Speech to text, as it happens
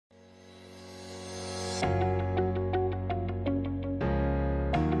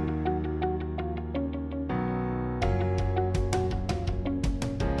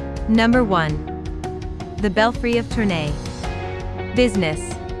Number 1. The Belfry of Tournai. Business.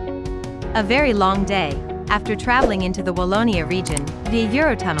 A very long day, after traveling into the Wallonia region, via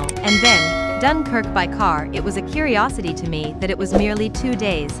Eurotunnel, and then Dunkirk by car. It was a curiosity to me that it was merely 2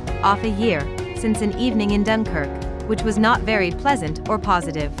 days, off a year, since an evening in Dunkirk, which was not very pleasant or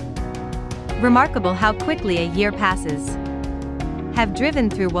positive. Remarkable how quickly a year passes. Have driven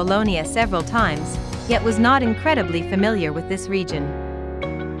through Wallonia several times, yet was not incredibly familiar with this region.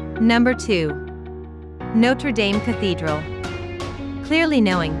 Number 2. Notre-Dame Cathedral. Clearly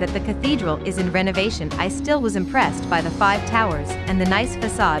knowing that the cathedral is in renovation, I still was impressed by the 5 towers and the nice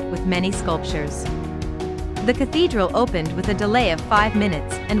facade with many sculptures. The cathedral opened with a delay of 5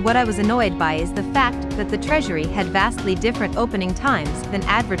 minutes, and what I was annoyed by is the fact that the treasury had vastly different opening times than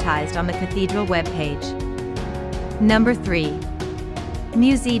advertised on the cathedral webpage. Number 3.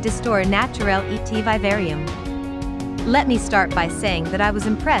 Musée d'Histoire Naturelle et Vivarium. Let me start by saying that I was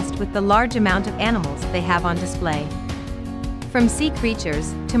impressed with the large amount of animals they have on display. From sea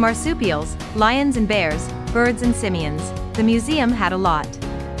creatures, to marsupials, lions and bears, birds and simians, the museum had a lot.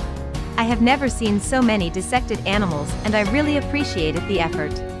 I have never seen so many dissected animals, and I really appreciated the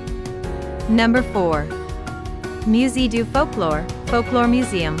effort. Number 4. Musée du Folklore, Folklore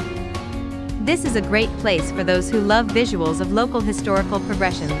Museum. This is a great place for those who love visuals of local historical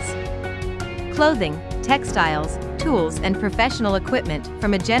progressions. Clothing, textiles, tools and professional equipment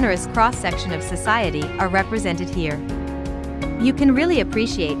from a generous cross-section of society are represented here. You can really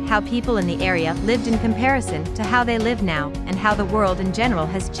appreciate how people in the area lived in comparison to how they live now, and how the world in general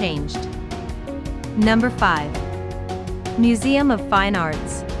has changed. Number 5. Museum of Fine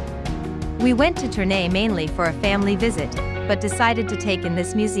Arts. We went to Tournai mainly for a family visit, but decided to take in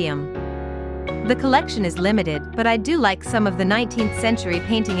this museum. The collection is limited, but I do like some of the 19th century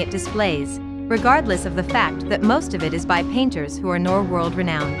painting it displays, regardless of the fact that most of it is by painters who are nor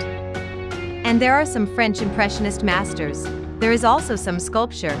world-renowned. And there are some French Impressionist masters. There is also some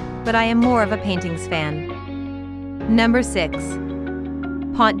sculpture, but I am more of a paintings fan. Number 6.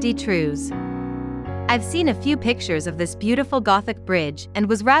 Pont des Trous. I've seen a few pictures of this beautiful Gothic bridge and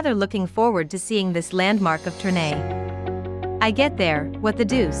was rather looking forward to seeing this landmark of Tournai. I get there, what the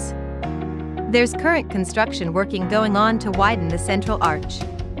deuce. There's current construction working going on to widen the central arch.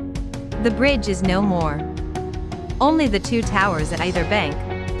 The bridge is no more. Only the 2 towers at either bank,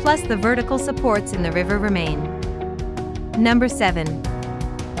 plus the vertical supports in the river remain. Number 7.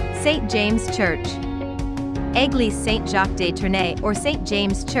 St. James Church. Église Saint-Jacques de Tournai, or St.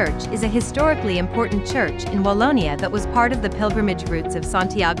 James Church, is a historically important church in Wallonia that was part of the pilgrimage routes of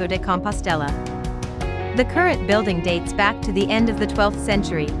Santiago de Compostela. The current building dates back to the end of the 12th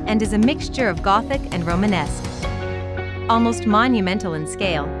century and is a mixture of Gothic and Romanesque. Almost monumental in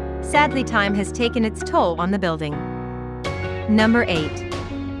scale, sadly time has taken its toll on the building. Number 8.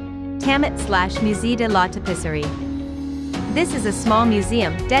 Tamet/Musée de la Tapisserie. This is a small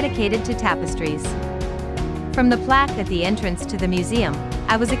museum dedicated to tapestries. From the plaque at the entrance to the museum,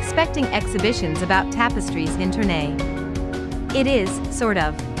 I was expecting exhibitions about tapestries in Tournai. It is, sort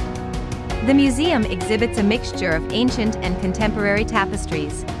of. The museum exhibits a mixture of ancient and contemporary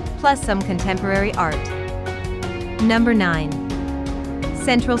tapestries, plus some contemporary art. Number 9.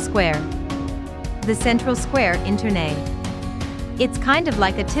 Central Square. The Central Square in Tournai. It's kind of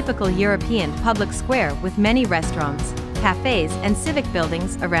like a typical European public square with many restaurants, cafes and civic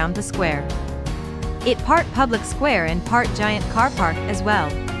buildings around the square. It part public square and part giant car park as well.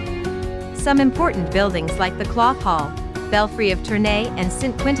 Some important buildings like the Cloth Hall, Belfry of Tournai and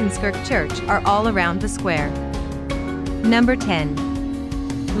St. Quentin's Church are all around the square. Number 10.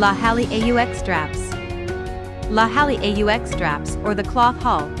 La Halle aux Straps. La Halle aux Straps, or the Cloth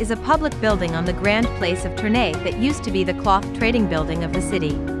Hall, is a public building on the Grand Place of Tournai that used to be the cloth trading building of the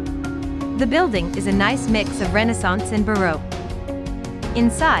city. The building is a nice mix of Renaissance and Baroque.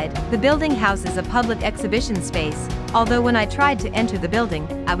 Inside, the building houses a public exhibition space, although when I tried to enter the building,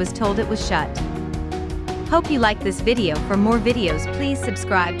 I was told it was shut. Hope you like this video. For more videos, please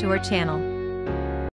subscribe to our channel.